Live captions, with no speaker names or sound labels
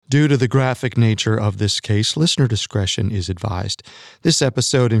Due to the graphic nature of this case, listener discretion is advised. This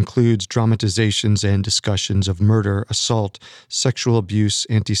episode includes dramatizations and discussions of murder, assault, sexual abuse,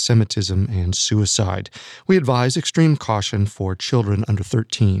 anti-Semitism, and suicide. We advise extreme caution for children under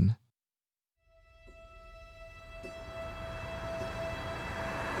 13.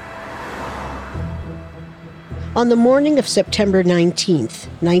 On the morning of September 19th,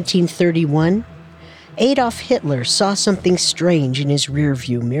 1931, Adolf Hitler saw something strange in his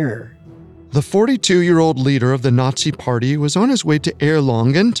rearview mirror. The 42-year-old leader of the Nazi Party was on his way to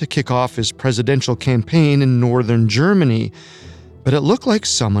Erlangen to kick off his presidential campaign in northern Germany, but it looked like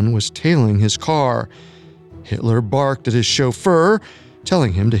someone was tailing his car. Hitler barked at his chauffeur,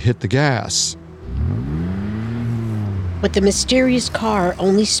 telling him to hit the gas. But the mysterious car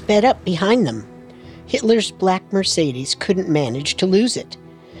only sped up behind them. Hitler's black Mercedes couldn't manage to lose it.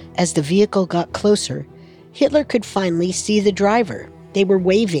 As the vehicle got closer, Hitler could finally see the driver. They were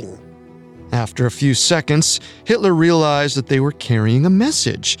waving. After a few seconds, Hitler realized that they were carrying a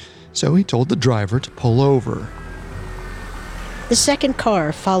message, so he told the driver to pull over. The second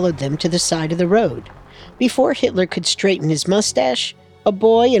car followed them to the side of the road. Before Hitler could straighten his mustache, a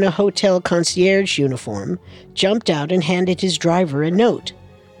boy in a hotel concierge uniform jumped out and handed his driver a note.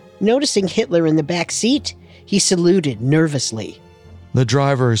 Noticing Hitler in the back seat, he saluted nervously. The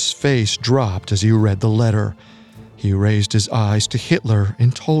driver's face dropped as he read the letter. He raised his eyes to Hitler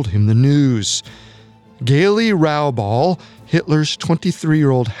and told him the news. Geli Raubal, Hitler's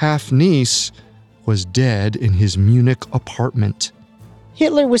 23-year-old half-niece, was dead in his Munich apartment.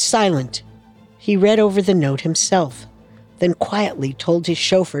 Hitler was silent. He read over the note himself, then quietly told his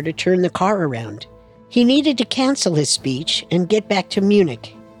chauffeur to turn the car around. He needed to cancel his speech and get back to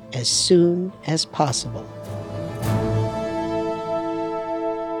Munich as soon as possible.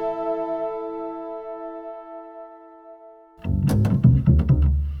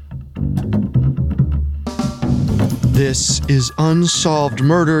 This is Unsolved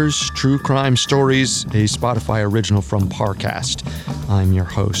Murders, True Crime Stories, a Spotify original from Parcast. I'm your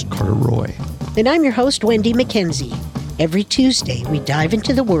host, Carter Roy. And I'm your host, Wendy McKenzie. Every Tuesday, we dive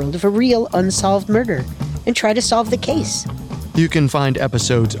into the world of a real unsolved murder and try to solve the case. You can find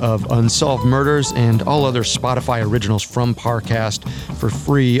episodes of Unsolved Murders and all other Spotify originals from Parcast for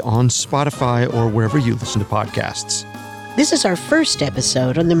free on Spotify or wherever you listen to podcasts. This is our first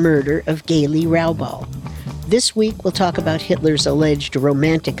episode on the murder of Geli Raubal. This week, we'll talk about Hitler's alleged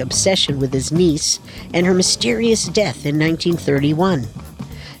romantic obsession with his niece and her mysterious death in 1931.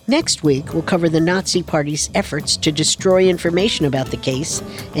 Next week, we'll cover the Nazi Party's efforts to destroy information about the case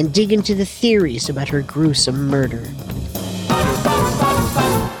and dig into the theories about her gruesome murder.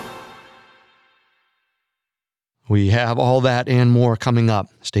 We have all that and more coming up.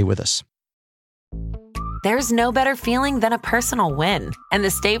 Stay with us. There's no better feeling than a personal win, and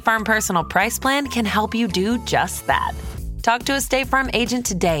the State Farm Personal Price Plan can help you do just that. Talk to a State Farm agent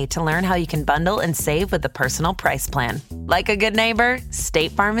today to learn how you can bundle and save with the Personal Price Plan. Like a good neighbor,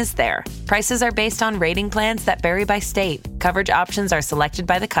 State Farm is there. Prices are based on rating plans that vary by state. Coverage options are selected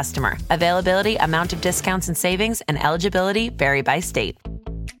by the customer. Availability, amount of discounts and savings, and eligibility vary by state.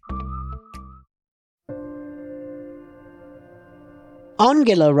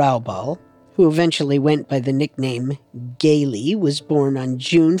 Angela Raubal, who eventually went by the nickname Geli, was born on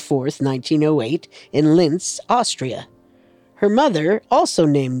June 4th, 1908, in Linz, Austria. Her mother, also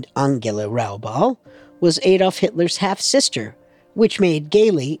named Angela Raubal, was Adolf Hitler's half-sister, which made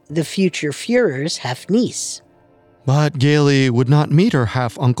Geli the future Führer's half-niece. But Geli would not meet her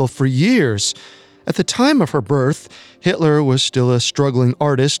half-uncle for years. At the time of her birth, Hitler was still a struggling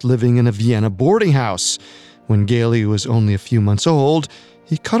artist living in a Vienna boarding house. When Geli was only a few months old,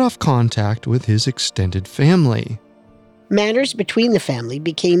 he cut off contact with his extended family. Matters between the family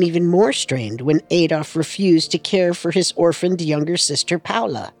became even more strained when Adolf refused to care for his orphaned younger sister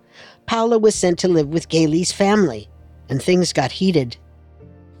Paula. Paula was sent to live with Geli's family, and things got heated.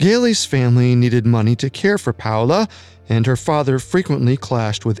 Geli's family needed money to care for Paula, and her father frequently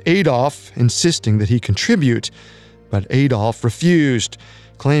clashed with Adolf, insisting that he contribute. But Adolf refused,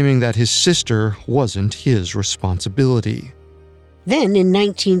 claiming that his sister wasn't his responsibility. Then, in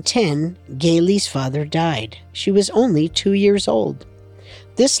 1910, Geli's father died. She was only 2 years old.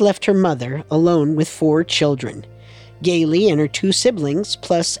 This left her mother alone with 4 children, Geli and her 2 siblings,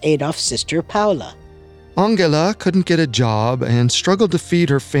 plus Adolf's sister Paula. Angela couldn't get a job and struggled to feed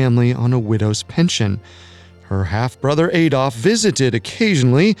her family on a widow's pension. Her half-brother Adolf visited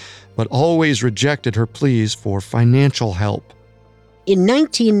occasionally, but always rejected her pleas for financial help. In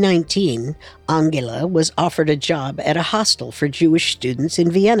 1919, Angela was offered a job at a hostel for Jewish students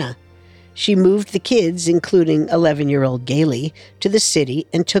in Vienna. She moved the kids, including 11-year-old Geli, to the city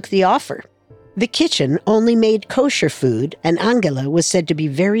and took the offer. The kitchen only made kosher food, and Angela was said to be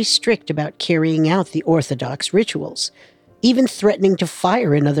very strict about carrying out the Orthodox rituals, even threatening to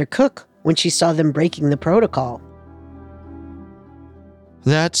fire another cook when she saw them breaking the protocol.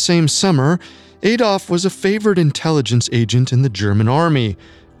 That same summer, Adolf was a favored intelligence agent in the German army,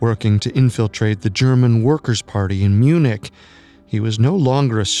 working to infiltrate the German Workers' Party in Munich. He was no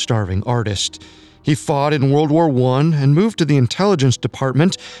longer a starving artist. He fought in World War I and moved to the intelligence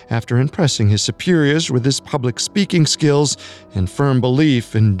department after impressing his superiors with his public speaking skills and firm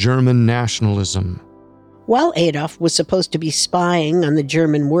belief in German nationalism. While Adolf was supposed to be spying on the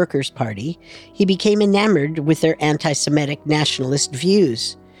German Workers' Party, he became enamored with their anti-Semitic nationalist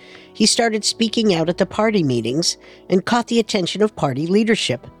views. He started speaking out at the party meetings and caught the attention of party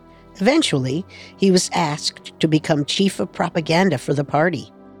leadership. Eventually, he was asked to become chief of propaganda for the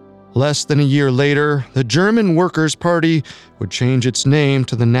party. Less than a year later, the German Workers' Party would change its name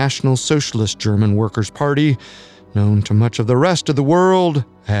to the National Socialist German Workers' Party, known to much of the rest of the world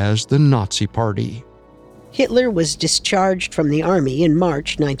as the Nazi Party. Hitler was discharged from the army in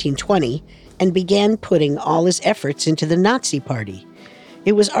March 1920 and began putting all his efforts into the Nazi Party.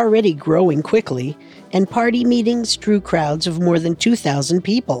 It was already growing quickly, and party meetings drew crowds of more than 2,000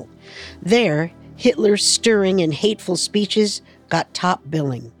 people. There, Hitler's stirring and hateful speeches got top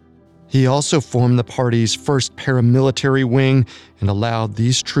billing. He also formed the party's first paramilitary wing and allowed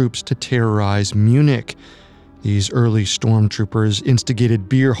these troops to terrorize Munich. These early stormtroopers instigated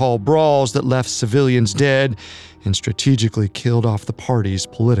beer hall brawls that left civilians dead and strategically killed off the party's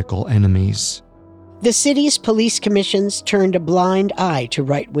political enemies. The city's police commissions turned a blind eye to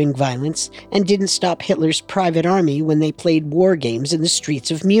right-wing violence and didn't stop Hitler's private army when they played war games in the streets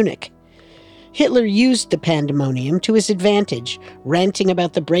of Munich. Hitler used the pandemonium to his advantage, ranting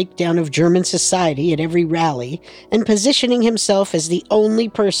about the breakdown of German society at every rally and positioning himself as the only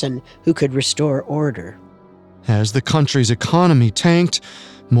person who could restore order. As the country's economy tanked,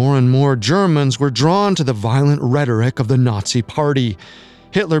 more and more Germans were drawn to the violent rhetoric of the Nazi Party.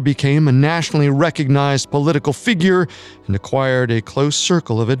 Hitler became a nationally recognized political figure and acquired a close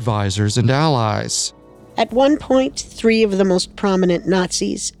circle of advisors and allies. At one point, 3 of the most prominent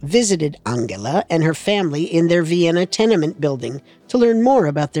Nazis visited Angela and her family in their Vienna tenement building to learn more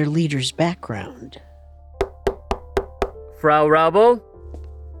about their leader's background. Frau Raubal?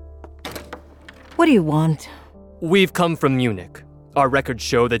 What do you want? We've come from Munich. Our records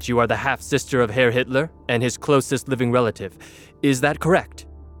show that you are the half-sister of Herr Hitler and his closest living relative. Is that correct?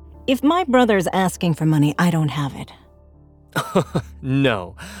 If my brother's asking for money, I don't have it.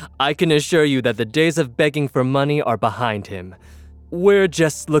 No, I can assure you that the days of begging for money are behind him. We're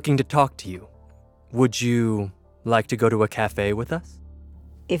just looking to talk to you. Would you like to go to a cafe with us?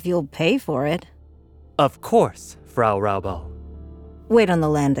 If you'll pay for it. Of course, Frau Raubal. Wait on the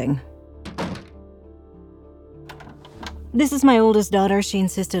landing. This is my oldest daughter. She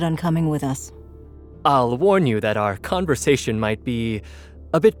insisted on coming with us. I'll warn you that our conversation might be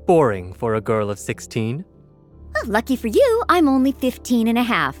a bit boring for a girl of 16. Oh, lucky for you, I'm only 15 and a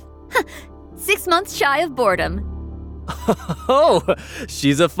half. 6 months shy of boredom. Oh,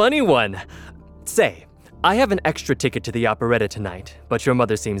 she's a funny one. Say, I have an extra ticket to the operetta tonight, but your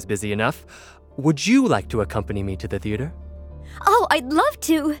mother seems busy enough. Would you like to accompany me to the theater? Oh, I'd love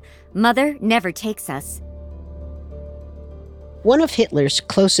to. Mother never takes us. One of Hitler's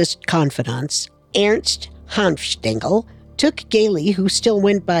closest confidants, Ernst Hanfstaengl, took Geli, who still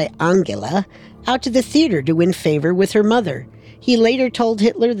went by Angela, out to the theater to win favor with her mother. He later told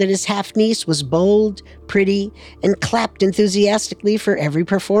Hitler that his half-niece was bold, pretty, and clapped enthusiastically for every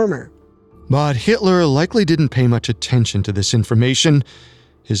performer. But Hitler likely didn't pay much attention to this information.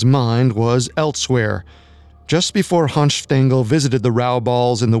 His mind was elsewhere. Just before Hanfstaengl visited the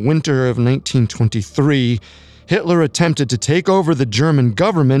Raubals in the winter of 1923, Hitler attempted to take over the German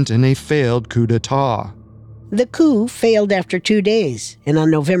government in a failed coup d'etat. The coup failed after 2 days, and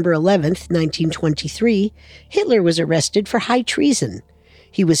on November 11th, 1923, Hitler was arrested for high treason.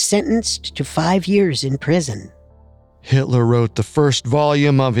 He was sentenced to 5 years in prison. Hitler wrote the first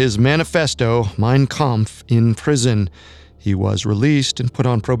volume of his manifesto, Mein Kampf, in prison. He was released and put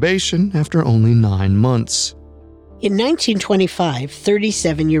on probation after only 9 months. In 1925,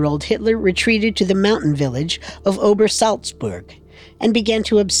 37-year-old Hitler retreated to the mountain village of Obersalzberg and began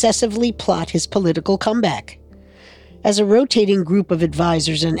to obsessively plot his political comeback. As a rotating group of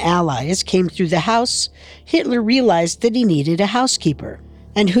advisors and allies came through the house, Hitler realized that he needed a housekeeper.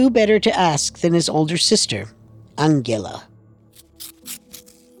 And who better to ask than his older sister, Angela?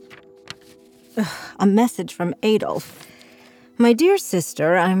 A message from Adolf. My dear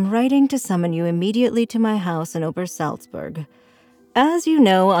sister, I'm writing to summon you immediately to my house in Obersalzberg. As you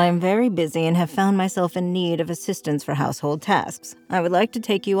know, I'm very busy and have found myself in need of assistance for household tasks. I would like to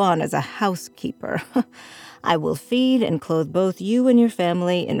take you on as a housekeeper. I will feed and clothe both you and your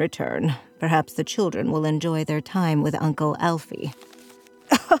family in return. Perhaps the children will enjoy their time with Uncle Alfie.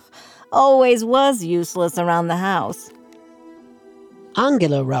 Always was useless around the house.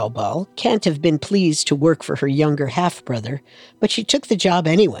 Angela Raubal can't have been pleased to work for her younger half-brother, but she took the job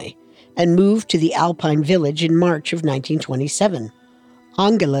anyway and moved to the Alpine village in March of 1927.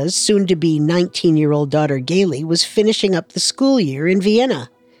 Angela's soon-to-be 19-year-old daughter Geli was finishing up the school year in Vienna.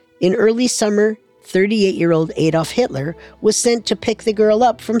 In early summer, 38-year-old Adolf Hitler was sent to pick the girl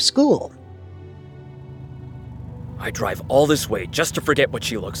up from school. I drive all this way just to forget what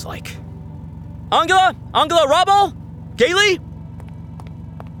she looks like. Angela? Angela Raubal? Geli?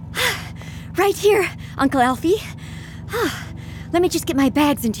 Right here, Uncle Alfie. Let me just get my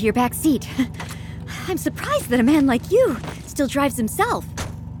bags into your back seat. I'm surprised that a man like you still drives himself.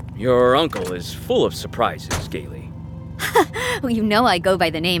 Your uncle is full of surprises, Geli. Well, you know I go by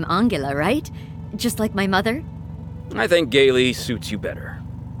the name Angela, right? Just like my mother? I think Geli suits you better.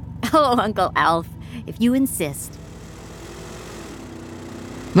 Oh, Uncle Alf, if you insist.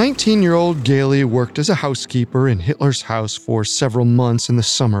 19-year-old Geli worked as a housekeeper in Hitler's house for several months in the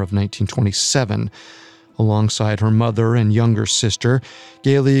summer of 1927. Alongside her mother and younger sister,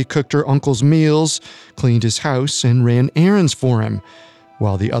 Geli cooked her uncle's meals, cleaned his house, and ran errands for him.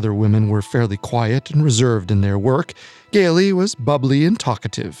 While the other women were fairly quiet and reserved in their work, Geli was bubbly and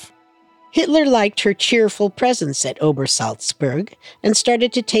talkative. Hitler liked her cheerful presence at Obersalzberg and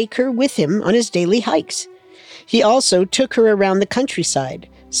started to take her with him on his daily hikes. He also took her around the countryside,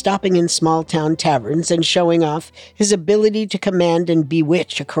 stopping in small-town taverns and showing off his ability to command and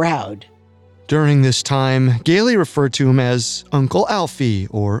bewitch a crowd. During this time, Geli referred to him as Uncle Alfie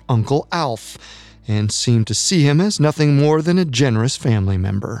or Uncle Alf, and seemed to see him as nothing more than a generous family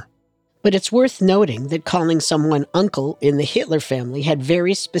member. But it's worth noting that calling someone uncle in the Hitler family had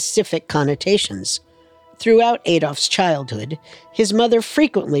very specific connotations. Throughout Adolf's childhood, his mother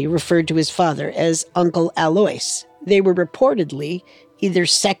frequently referred to his father as Uncle Alois. They were reportedly either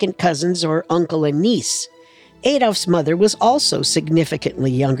second cousins or uncle and niece. Adolf's mother was also significantly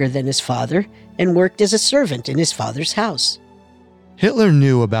younger than his father and worked as a servant in his father's house. Hitler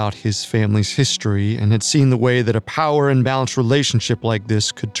knew about his family's history and had seen the way that a power and balanced relationship like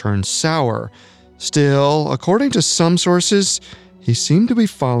this could turn sour. Still, according to some sources, he seemed to be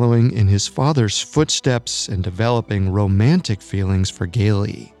following in his father's footsteps and developing romantic feelings for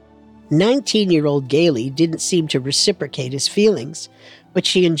Geli. 19-year-old Geli didn't seem to reciprocate his feelings, but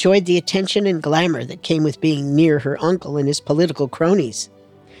she enjoyed the attention and glamour that came with being near her uncle and his political cronies.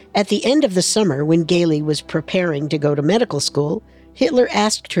 At the end of the summer, when Geli was preparing to go to medical school, Hitler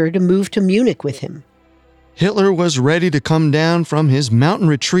asked her to move to Munich with him. Hitler was ready to come down from his mountain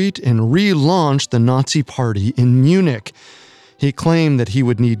retreat and relaunch the Nazi Party in Munich. He claimed that he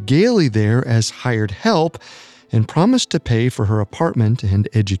would need Geli there as hired help and promised to pay for her apartment and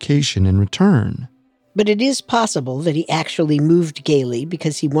education in return. But it is possible that he actually moved Geli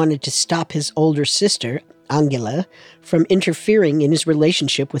because he wanted to stop his older sister, Angela, from interfering in his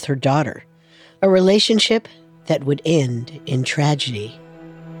relationship with her daughter. A relationship that would end in tragedy.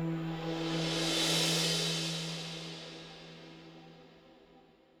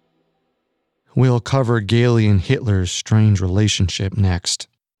 We'll cover Geli and Hitler's strange relationship next.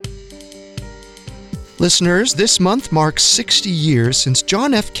 Listeners, this month marks 60 years since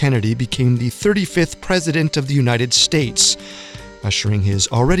John F. Kennedy became the 35th President of the United States, ushering his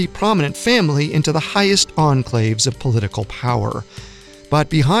already prominent family into the highest enclaves of political power. But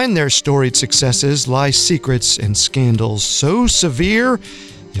behind their storied successes lie secrets and scandals so severe,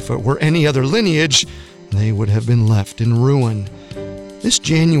 if it were any other lineage, they would have been left in ruin. This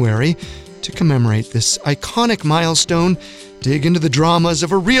January, to commemorate this iconic milestone, dig into the dramas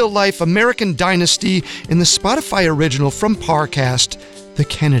of a real-life American dynasty in the Spotify original from Parcast, The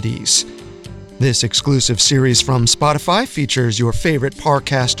Kennedys. This exclusive series from Spotify features your favorite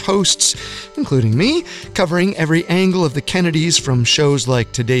Parcast hosts, including me, covering every angle of the Kennedys from shows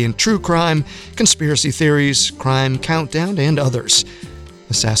like Today in True Crime, Conspiracy Theories, Crime Countdown, and others.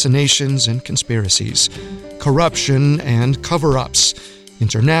 Assassinations and conspiracies, corruption and cover-ups,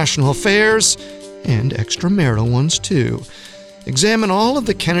 international affairs, and extramarital ones too. Examine all of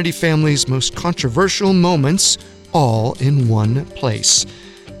the Kennedy family's most controversial moments, all in one place.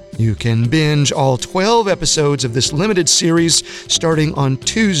 You can binge all 12 episodes of this limited series starting on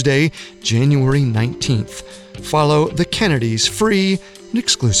Tuesday, January 19th. Follow The Kennedys free and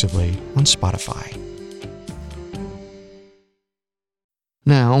exclusively on Spotify.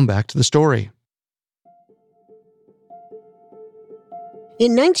 Now, back to the story.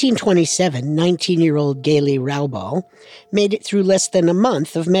 In 1927, 19-year-old Geli Raubal made it through less than a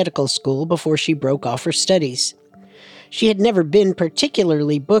month of medical school before she broke off her studies. She had never been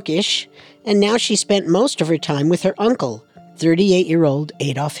particularly bookish, and now she spent most of her time with her uncle, 38-year-old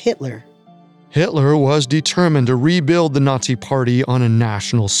Adolf Hitler. Hitler was determined to rebuild the Nazi Party on a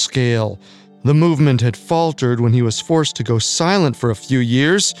national scale. The movement had faltered when he was forced to go silent for a few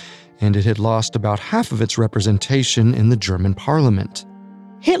years, and it had lost about half of its representation in the German parliament.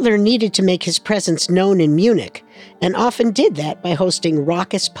 Hitler needed to make his presence known in Munich, and often did that by hosting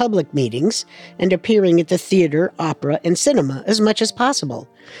raucous public meetings and appearing at the theater, opera, and cinema as much as possible.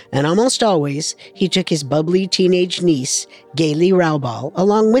 And almost always, he took his bubbly teenage niece, Geli Raubal,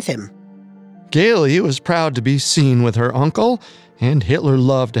 along with him. Geli was proud to be seen with her uncle, and Hitler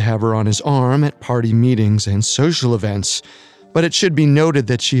loved to have her on his arm at party meetings and social events. But it should be noted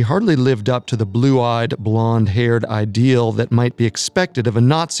that she hardly lived up to the blue-eyed, blonde-haired ideal that might be expected of a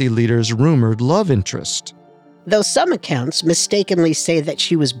Nazi leader's rumored love interest. Though some accounts mistakenly say that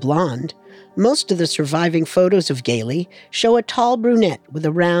she was blonde, most of the surviving photos of Geli show a tall brunette with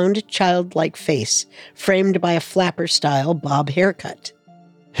a round, childlike face, framed by a flapper-style bob haircut.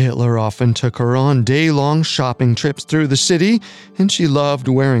 Hitler often took her on day-long shopping trips through the city, and she loved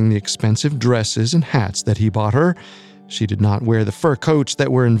wearing the expensive dresses and hats that he bought her. She did not wear the fur coats that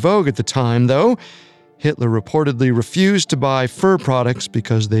were in vogue at the time, though. Hitler reportedly refused to buy fur products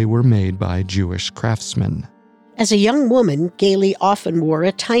because they were made by Jewish craftsmen. As a young woman, Geli often wore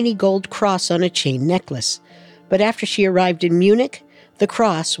a tiny gold cross on a chain necklace, but after she arrived in Munich, the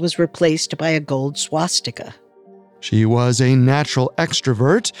cross was replaced by a gold swastika. She was a natural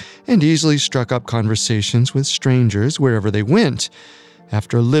extrovert and easily struck up conversations with strangers wherever they went.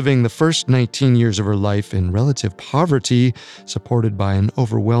 After living the first 19 years of her life in relative poverty, supported by an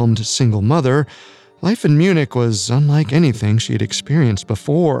overwhelmed single mother, life in Munich was unlike anything she had experienced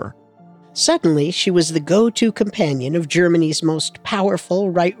before. Suddenly, she was the go-to companion of Germany's most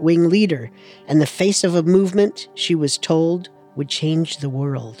powerful right-wing leader, and the face of a movement she was told would change the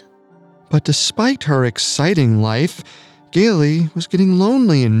world. But despite her exciting life, Geli was getting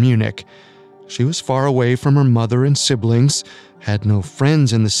lonely in Munich. She was far away from her mother and siblings, had no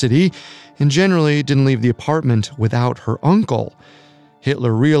friends in the city, and generally didn't leave the apartment without her uncle.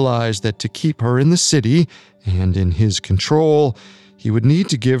 Hitler realized that to keep her in the city and in his control, he would need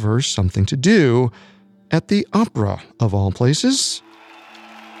to give her something to do at the opera, of all places.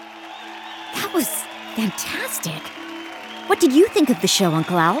 That was fantastic. What did you think of the show,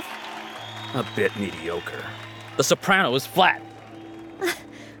 Uncle Alf? A bit mediocre. The soprano is flat.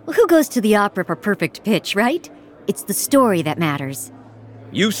 Well, who goes to the opera for perfect pitch, right? It's the story that matters.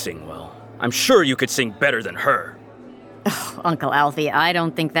 You sing well. I'm sure you could sing better than her. Oh, Uncle Alfie, I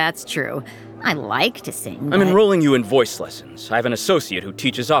don't think that's true. I like to sing, I'm enrolling you in voice lessons. I have an associate who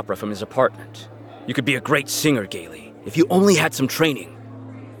teaches opera from his apartment. You could be a great singer, Geli, if you only had some training.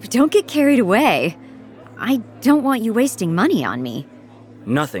 Don't get carried away. I don't want you wasting money on me.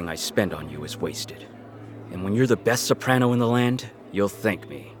 Nothing I spend on you is wasted. And when you're the best soprano in the land, you'll thank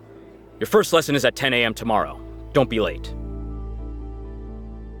me. Your first lesson is at 10 a.m. tomorrow. Don't be late.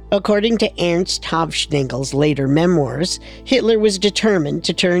 According to Ernst Hofschnagel's later memoirs, Hitler was determined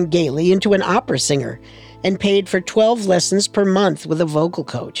to turn Geli into an opera singer and paid for 12 lessons per month with a vocal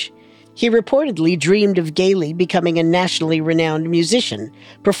coach. He reportedly dreamed of Geli becoming a nationally renowned musician,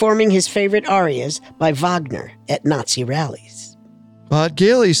 performing his favorite arias by Wagner at Nazi rallies. But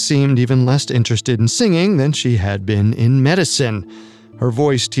Geli seemed even less interested in singing than she had been in medicine. Her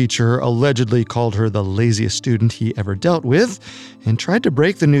voice teacher allegedly called her the laziest student he ever dealt with and tried to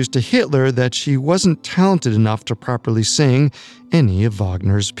break the news to Hitler that she wasn't talented enough to properly sing any of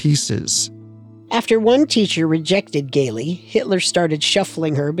Wagner's pieces. After one teacher rejected Geli, Hitler started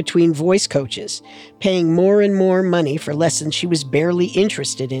shuffling her between voice coaches, paying more and more money for lessons she was barely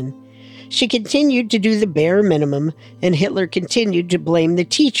interested in. She continued to do the bare minimum, and Hitler continued to blame the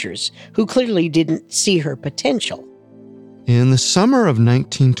teachers, who clearly didn't see her potential. In the summer of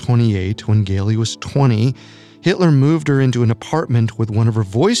 1928, when Geli was 20, Hitler moved her into an apartment with one of her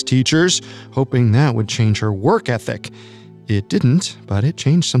voice teachers, hoping that would change her work ethic. It didn't, but it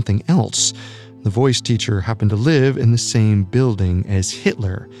changed something else. The voice teacher happened to live in the same building as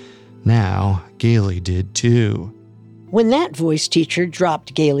Hitler. Now, Geli did too. When that voice teacher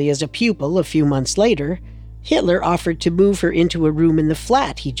dropped Geli as a pupil a few months later, Hitler offered to move her into a room in the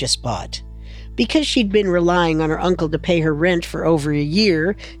flat he just bought. Because she'd been relying on her uncle to pay her rent for over a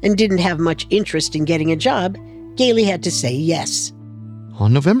year and didn't have much interest in getting a job, Geli had to say yes.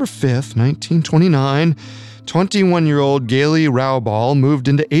 On November 5th, 1929, 21-year-old Geli Raubal moved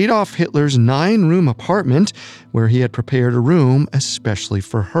into Adolf Hitler's 9-room apartment where he had prepared a room especially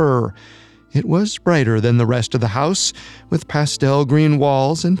for her. It was brighter than the rest of the house, with pastel green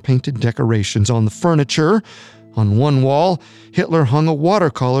walls and painted decorations on the furniture. On one wall, Hitler hung a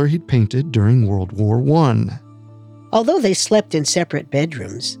watercolor he'd painted during World War I. Although they slept in separate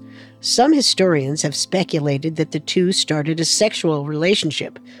bedrooms, some historians have speculated that the two started a sexual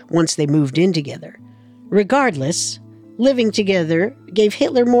relationship once they moved in together. Regardless, living together gave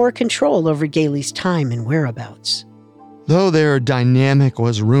Hitler more control over Geli's time and whereabouts. Though their dynamic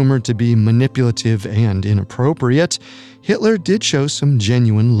was rumored to be manipulative and inappropriate, Hitler did show some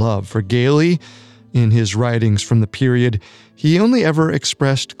genuine love for Geli. In his writings from the period, he only ever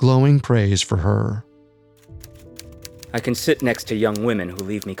expressed glowing praise for her. I can sit next to young women who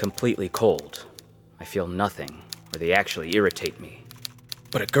leave me completely cold. I feel nothing, or they actually irritate me.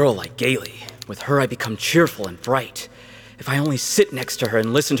 But a girl like Geli, with her I become cheerful and bright. If I only sit next to her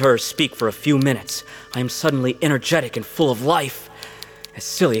and listen to her speak for a few minutes, I am suddenly energetic and full of life. As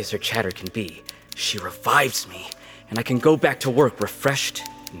silly as her chatter can be, she revives me, and I can go back to work refreshed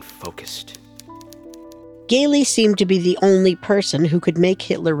and focused. Geli seemed to be the only person who could make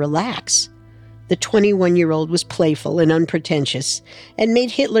Hitler relax. The 21-year-old was playful and unpretentious, and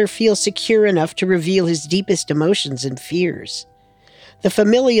made Hitler feel secure enough to reveal his deepest emotions and fears. The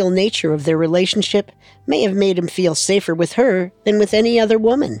familial nature of their relationship may have made him feel safer with her than with any other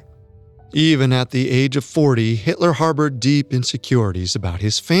woman. Even at the age of 40, Hitler harbored deep insecurities about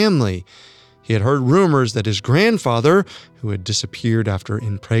his family. He had heard rumors that his grandfather, who had disappeared after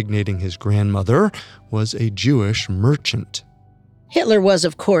impregnating his grandmother, was a Jewish merchant. Hitler was,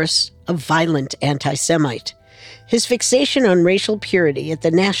 of course, a violent anti-Semite. His fixation on racial purity at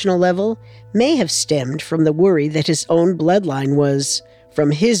the national level may have stemmed from the worry that his own bloodline was,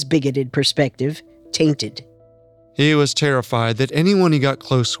 from his bigoted perspective, tainted. He was terrified that anyone he got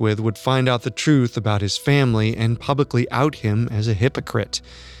close with would find out the truth about his family and publicly out him as a hypocrite.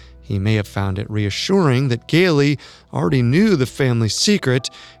 He may have found it reassuring that Geli already knew the family secret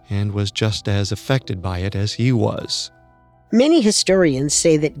and was just as affected by it as he was. Many historians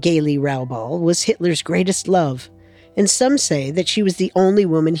say that Geli Raubal was Hitler's greatest love, and some say that she was the only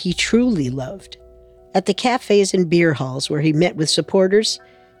woman he truly loved. At the cafes and beer halls where he met with supporters,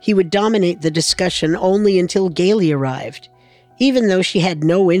 he would dominate the discussion only until Geli arrived. Even though she had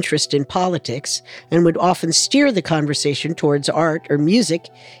no interest in politics and would often steer the conversation towards art or music,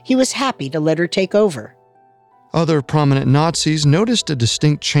 he was happy to let her take over. Other prominent Nazis noticed a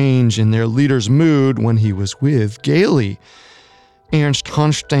distinct change in their leader's mood when he was with Geli. Ernst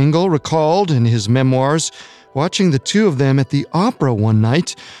Hanstengel recalled in his memoirs watching the two of them at the opera one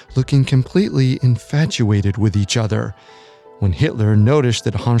night, looking completely infatuated with each other. When Hitler noticed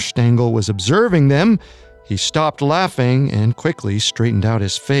that Hanstengel was observing them, he stopped laughing and quickly straightened out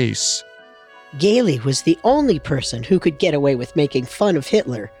his face. Geli was the only person who could get away with making fun of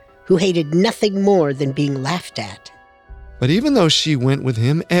Hitler, who hated nothing more than being laughed at. But even though she went with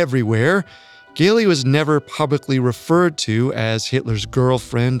him everywhere, Geli was never publicly referred to as Hitler's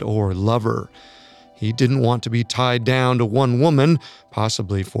girlfriend or lover. He didn't want to be tied down to one woman,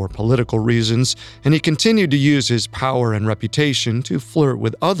 possibly for political reasons, and he continued to use his power and reputation to flirt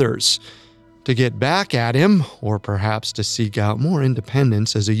with others. To get back at him, or perhaps to seek out more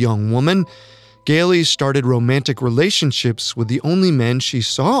independence as a young woman, Geli started romantic relationships with the only men she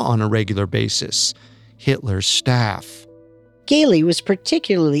saw on a regular basis, Hitler's staff. Geli was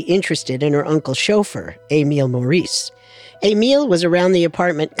particularly interested in her uncle's chauffeur, Emil Maurice. Emil was around the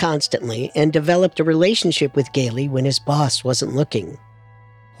apartment constantly and developed a relationship with Geli when his boss wasn't looking.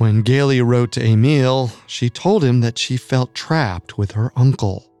 When Geli wrote to Emil, she told him that she felt trapped with her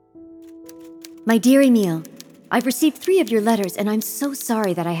uncle. My dear Emil, I've received 3 of your letters, and I'm so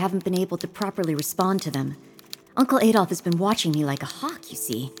sorry that I haven't been able to properly respond to them. Uncle Adolf has been watching me like a hawk, you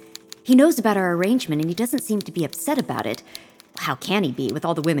see. He knows about our arrangement, and he doesn't seem to be upset about it. How can he be with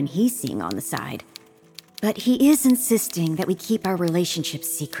all the women he's seeing on the side? But he is insisting that we keep our relationship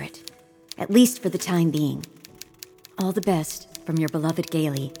secret, at least for the time being. All the best from your beloved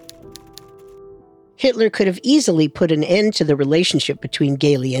Geli. Hitler could have easily put an end to the relationship between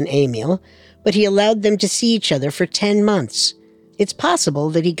Geli and Emil, but he allowed them to see each other for 10 months. It's possible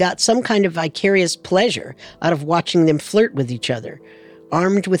that he got some kind of vicarious pleasure out of watching them flirt with each other,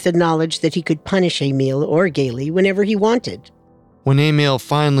 armed with the knowledge that he could punish Emil or Geli whenever he wanted. When Emil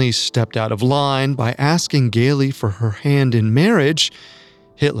finally stepped out of line by asking Geli for her hand in marriage,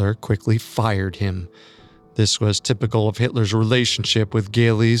 Hitler quickly fired him. This was typical of Hitler's relationship with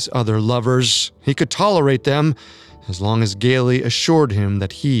Geli's other lovers. He could tolerate them, as long as Geli assured him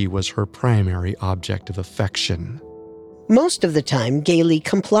that he was her primary object of affection. Most of the time, Geli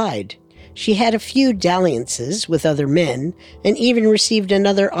complied. She had a few dalliances with other men and even received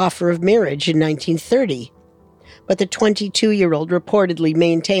another offer of marriage in 1930. But the 22-year-old reportedly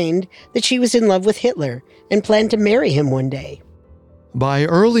maintained that she was in love with Hitler and planned to marry him one day. By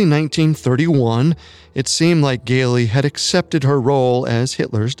early 1931, it seemed like Geli had accepted her role as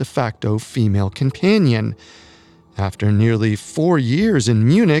Hitler's de facto female companion. After nearly 4 years in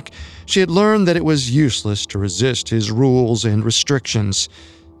Munich, she had learned that it was useless to resist his rules and restrictions.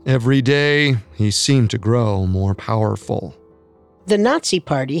 Every day, he seemed to grow more powerful. The Nazi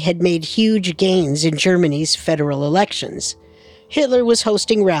Party had made huge gains in Germany's federal elections. Hitler was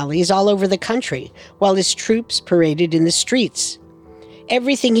hosting rallies all over the country, while his troops paraded in the streets.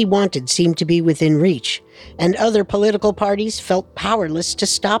 Everything he wanted seemed to be within reach, and other political parties felt powerless to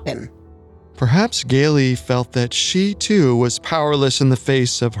stop him. Perhaps Geli felt that she, too, was powerless in the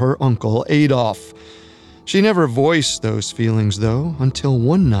face of her uncle Adolf. She never voiced those feelings, though, until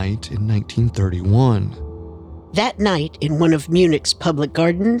one night in 1931. That night, in one of Munich's public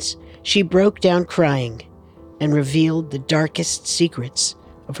gardens, she broke down crying and revealed the darkest secrets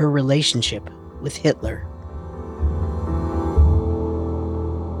of her relationship with Hitler.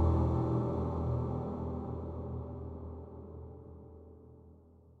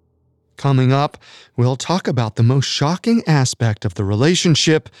 Coming up, we'll talk about the most shocking aspect of the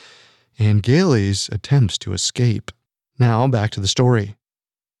relationship and Geli's attempts to escape. Now, back to the story.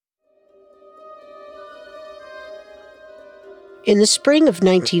 In the spring of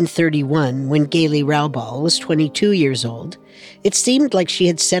 1931, when Geli Raubal was 22 years old, it seemed like she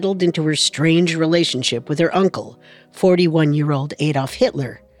had settled into her strange relationship with her uncle, 41-year-old Adolf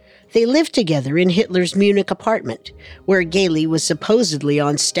Hitler. They lived together in Hitler's Munich apartment, where Geli was supposedly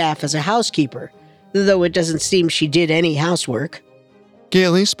on staff as a housekeeper, though it doesn't seem she did any housework.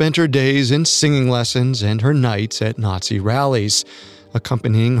 Geli spent her days in singing lessons and her nights at Nazi rallies,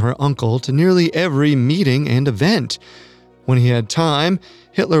 accompanying her uncle to nearly every meeting and event. When he had time,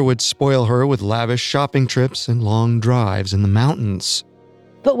 Hitler would spoil her with lavish shopping trips and long drives in the mountains.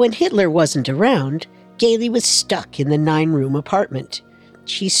 But when Hitler wasn't around, Geli was stuck in the 9-room apartment.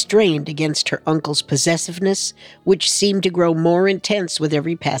 She strained against her uncle's possessiveness, which seemed to grow more intense with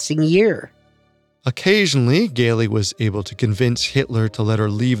every passing year. Occasionally, Geli was able to convince Hitler to let her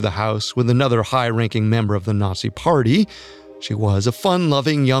leave the house with another high-ranking member of the Nazi Party. She was a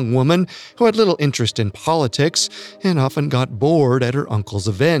fun-loving young woman who had little interest in politics and often got bored at her uncle's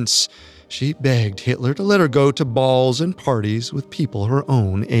events. She begged Hitler to let her go to balls and parties with people her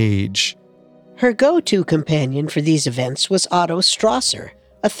own age. Her go-to companion for these events was Otto Strasser,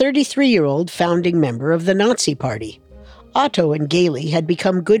 a 33-year-old founding member of the Nazi Party. Otto and Geli had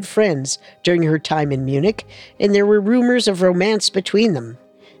become good friends during her time in Munich, and there were rumors of romance between them.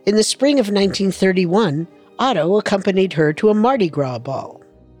 In the spring of 1931, Otto accompanied her to a Mardi Gras ball.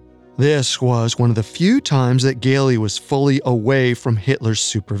 This was one of the few times that Geli was fully away from Hitler's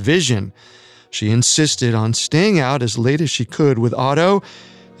supervision. She insisted on staying out as late as she could with Otto,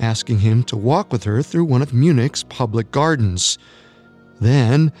 asking him to walk with her through one of Munich's public gardens.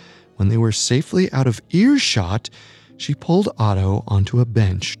 Then, when they were safely out of earshot, she pulled Otto onto a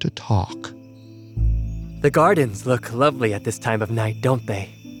bench to talk. The gardens look lovely at this time of night, don't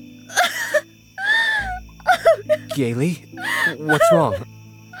they? Geli, what's wrong?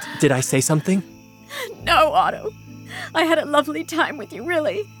 Did I say something? No, Otto. I had a lovely time with you,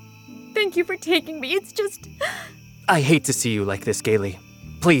 really. Thank you for taking me. It's just... I hate to see you like this, Geli.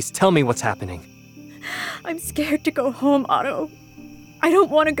 Please, tell me what's happening. I'm scared to go home, Otto. I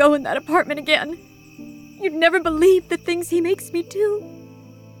don't want to go in that apartment again. You'd never believe the things he makes me do.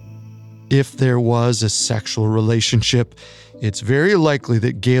 If there was a sexual relationship, it's very likely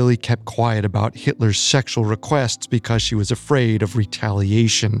that Geli kept quiet about Hitler's sexual requests because she was afraid of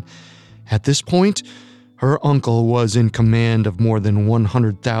retaliation. At this point, her uncle was in command of more than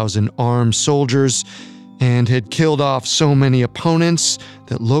 100,000 armed soldiers and had killed off so many opponents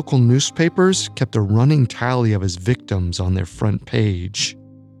that local newspapers kept a running tally of his victims on their front page.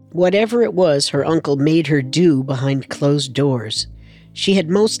 Whatever it was her uncle made her do behind closed doors, she had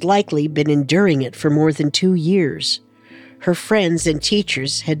most likely been enduring it for more than 2 years. Her friends and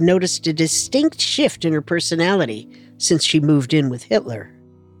teachers had noticed a distinct shift in her personality since she moved in with Hitler.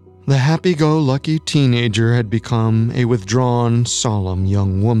 The happy-go-lucky teenager had become a withdrawn, solemn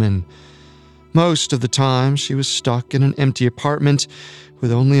young woman. Most of the time, she was stuck in an empty apartment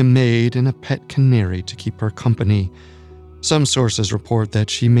with only a maid and a pet canary to keep her company. Some sources report that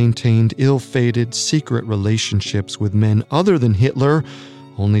she maintained ill-fated secret relationships with men other than Hitler,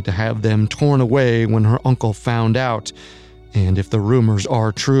 only to have them torn away when her uncle found out. And if the rumors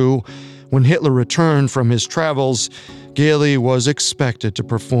are true, when Hitler returned from his travels, Geli was expected to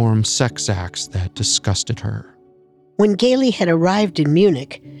perform sex acts that disgusted her. When Geli had arrived in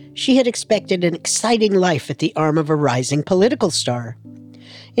Munich, she had expected an exciting life at the arm of a rising political star.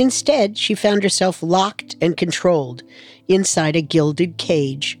 Instead, she found herself locked and controlled inside a gilded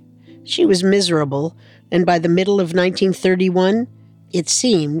cage. She was miserable, and by the middle of 1931, it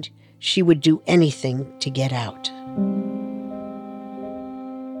seemed she would do anything to get out.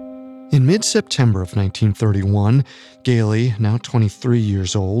 In mid-September of 1931, Geli, now 23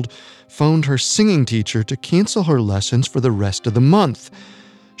 years old, phoned her singing teacher to cancel her lessons for the rest of the month.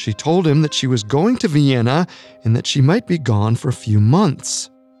 She told him that she was going to Vienna and that she might be gone for a few months.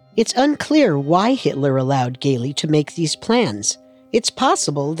 It's unclear why Hitler allowed Geli to make these plans. It's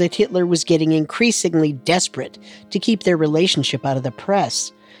possible that Hitler was getting increasingly desperate to keep their relationship out of the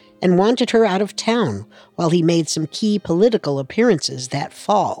press and wanted her out of town while he made some key political appearances that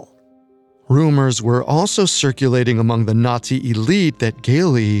fall. Rumors were also circulating among the Nazi elite that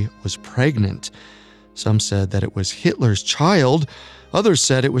Geli was pregnant. Some said that it was Hitler's child. Others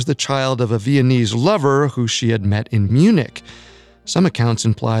said it was the child of a Viennese lover who she had met in Munich. Some accounts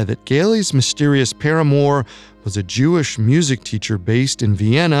imply that Geli's mysterious paramour was a Jewish music teacher based in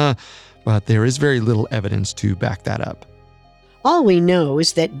Vienna, but there is very little evidence to back that up. All we know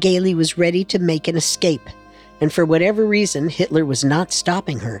is that Geli was ready to make an escape, and for whatever reason, Hitler was not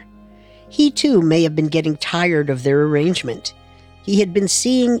stopping her. He too may have been getting tired of their arrangement. He had been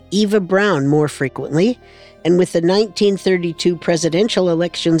seeing Eva Braun more frequently, and with the 1932 presidential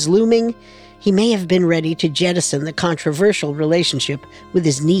elections looming, he may have been ready to jettison the controversial relationship with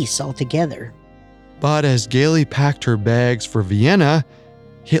his niece altogether. But as Geli packed her bags for Vienna,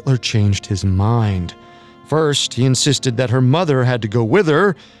 Hitler changed his mind. First, he insisted that her mother had to go with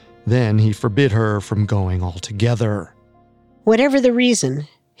her. Then he forbid her from going altogether. Whatever the reason,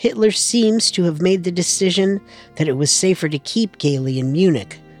 Hitler seems to have made the decision that it was safer to keep Geli in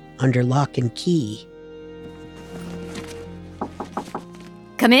Munich under lock and key.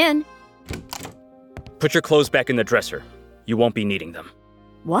 Come in. Put your clothes back in the dresser. You won't be needing them.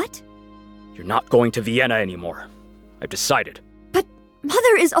 What? You're not going to Vienna anymore. I've decided. But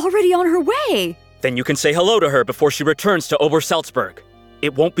Mother is already on her way. Then you can say hello to her before she returns to Obersalzberg.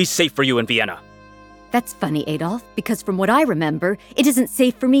 It won't be safe for you in Vienna. That's funny, Adolf, because from what I remember, it isn't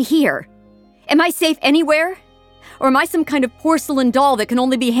safe for me here. Am I safe anywhere? Or am I some kind of porcelain doll that can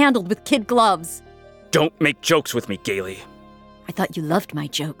only be handled with kid gloves? Don't make jokes with me, Geli. I thought you loved my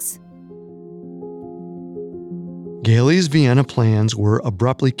jokes. Geli's Vienna plans were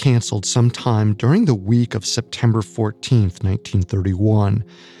abruptly canceled sometime during the week of September 14th, 1931.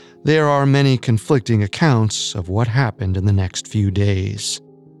 There are many conflicting accounts of what happened in the next few days.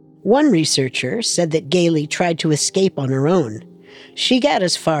 One researcher said that Geli tried to escape on her own. She got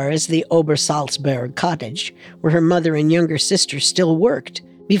as far as the Obersalzberg cottage, where her mother and younger sister still worked,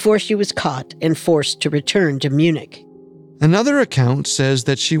 before she was caught and forced to return to Munich. Another account says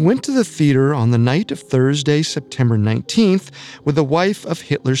that she went to the theater on the night of Thursday, September 19th, with the wife of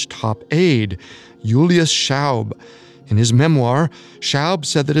Hitler's top aide, Julius Schaub. In his memoir, Schaub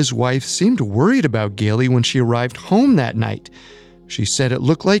said that his wife seemed worried about Geli when she arrived home that night. She said it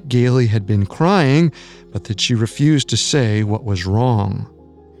looked like Geli had been crying, but that she refused to say what was wrong.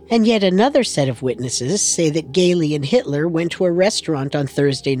 And yet another set of witnesses say that Geli and Hitler went to a restaurant on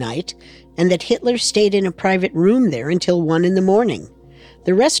Thursday night and that Hitler stayed in a private room there until 1 a.m.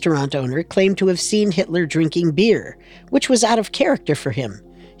 The restaurant owner claimed to have seen Hitler drinking beer, which was out of character for him.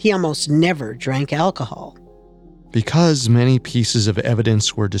 He almost never drank alcohol. Because many pieces of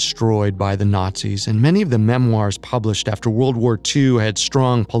evidence were destroyed by the Nazis, and many of the memoirs published after World War II had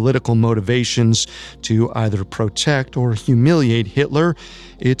strong political motivations to either protect or humiliate Hitler,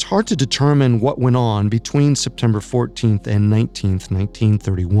 it's hard to determine what went on between September 14th and 19th,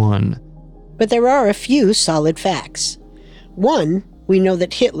 1931. But there are a few solid facts. One, we know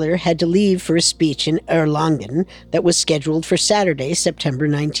that Hitler had to leave for a speech in Erlangen that was scheduled for Saturday, September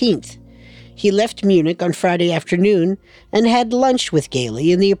 19th. He left Munich on Friday afternoon and had lunch with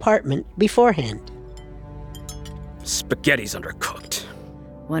Geli in the apartment beforehand. Spaghetti's undercooked.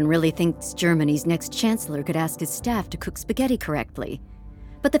 One really thinks Germany's next chancellor could ask his staff to cook spaghetti correctly.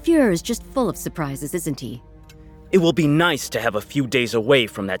 But the Fuhrer is just full of surprises, isn't he? It will be nice to have a few days away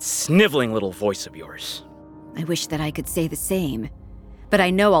from that sniveling little voice of yours. I wish that I could say the same. But I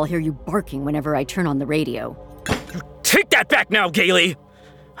know I'll hear you barking whenever I turn on the radio. Take that back now, Geli!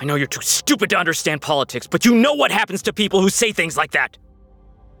 I know you're too stupid to understand politics, but you know what happens to people who say things like that!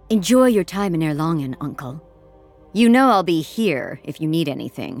 Enjoy your time in Erlangen, Uncle. You know I'll be here if you need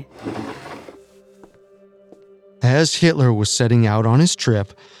anything. As Hitler was setting out on his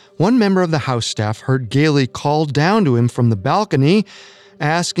trip, one member of the house staff heard Geli call down to him from the balcony,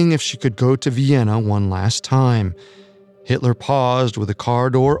 asking if she could go to Vienna one last time. Hitler paused with the car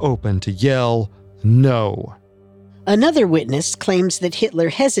door open to yell, "No." Another witness claims that Hitler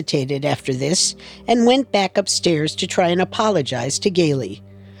hesitated after this and went back upstairs to try and apologize to Geli.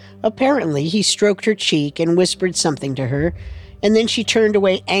 Apparently, he stroked her cheek and whispered something to her, and then she turned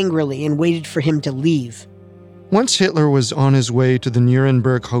away angrily and waited for him to leave. Once Hitler was on his way to the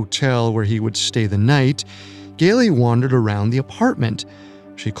Nuremberg hotel where he would stay the night, Geli wandered around the apartment.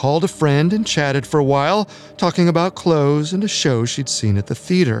 She called a friend and chatted for a while, talking about clothes and a show she'd seen at the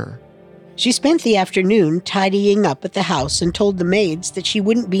theater. She spent the afternoon tidying up at the house and told the maids that she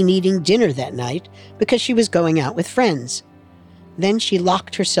wouldn't be needing dinner that night because she was going out with friends. Then she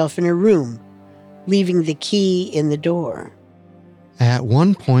locked herself in her room, leaving the key in the door. At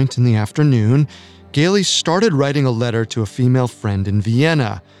one point in the afternoon, Geli started writing a letter to a female friend in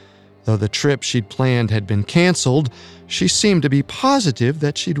Vienna. Though the trip she'd planned had been canceled, she seemed to be positive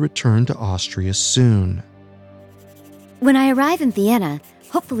that she'd return to Austria soon. When I arrive in Vienna,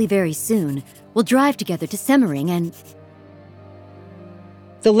 hopefully very soon, we'll drive together to Semmering and...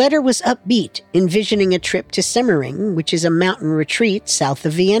 The letter was upbeat, envisioning a trip to Semmering, which is a mountain retreat south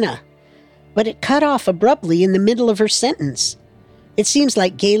of Vienna. But it cut off abruptly in the middle of her sentence. It seems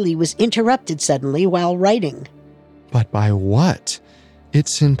like Geli was interrupted suddenly while writing. But by what?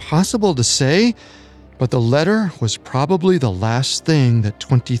 It's impossible to say, but the letter was probably the last thing that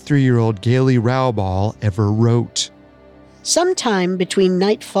 23-year-old Geli Raubal ever wrote. Sometime between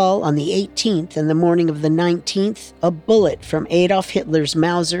nightfall on the 18th and the morning of the 19th, a bullet from Adolf Hitler's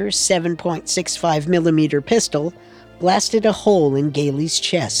Mauser 7.65mm pistol blasted a hole in Geli's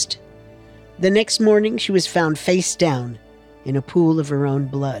chest. The next morning, she was found face down in a pool of her own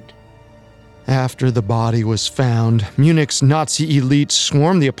blood. After the body was found, Munich's Nazi elite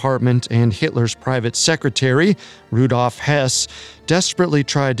swarmed the apartment, and Hitler's private secretary, Rudolf Hess, desperately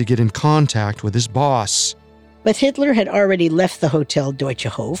tried to get in contact with his boss. But Hitler had already left the Hotel Deutsche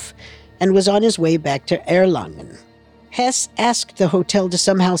Hof and was on his way back to Erlangen. Hess asked the hotel to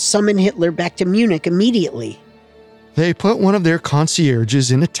somehow summon Hitler back to Munich immediately. They put one of their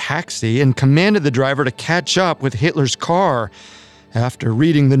concierges in a taxi and commanded the driver to catch up with Hitler's car. After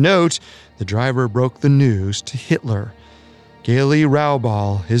reading the note, the driver broke the news to Hitler. Geli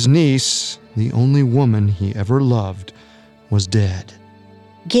Raubal, his niece, the only woman he ever loved, was dead.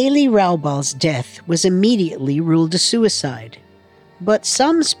 Geli Raubal's death was immediately ruled a suicide, but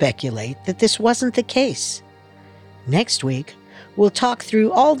some speculate that this wasn't the case. Next week, we'll talk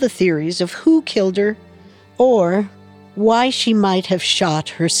through all the theories of who killed her or why she might have shot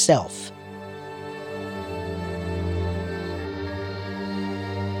herself.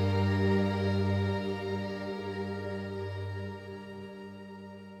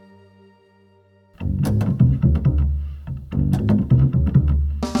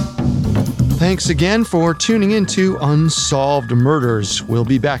 Thanks again for tuning in to Unsolved Murders. We'll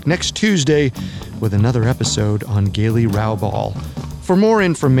be back next Tuesday with another episode on Geli Raubal. For more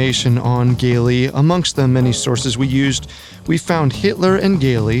information on Geli, amongst the many sources we used, we found Hitler and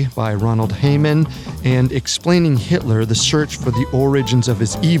Geli by Ronald Heyman and Explaining Hitler, The Search for the Origins of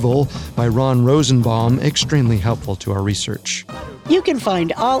His Evil by Ron Rosenbaum, extremely helpful to our research. You can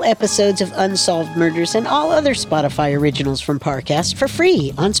find all episodes of Unsolved Murders and all other Spotify originals from Parcast for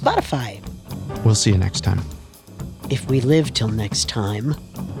free on Spotify. We'll see you next time. If we live till next time.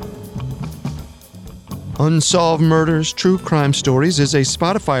 Unsolved Murders, True Crime Stories is a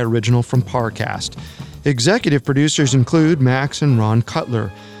Spotify original from Parcast. Executive producers include Max and Ron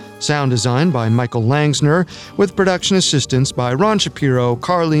Cutler. Sound design by Michael Langsner, with production assistance by Ron Shapiro,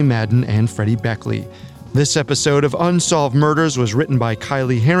 Carly Madden, and Freddie Beckley. This episode of Unsolved Murders was written by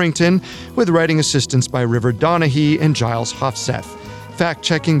Kylie Harrington, with writing assistance by River Donahue and Giles Hofseth.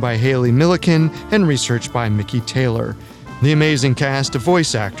 Fact-checking by Haley Milliken, and research by Mickey Taylor. The amazing cast of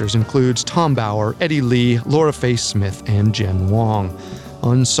voice actors includes Tom Bauer, Eddie Lee, Laura Faye Smith, and Jen Wong.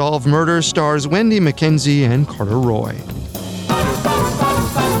 Unsolved Murders stars Wendy McKenzie and Carter Roy.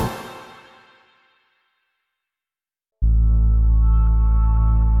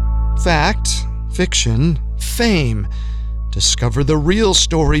 Fact, fiction, fame. Discover the real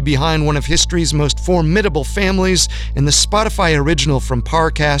story behind one of history's most formidable families in the Spotify original from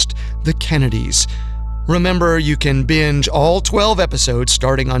Parcast, The Kennedys. Remember, you can binge all 12 episodes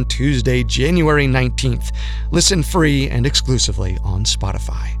starting on Tuesday, January 19th. Listen free and exclusively on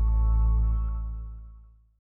Spotify.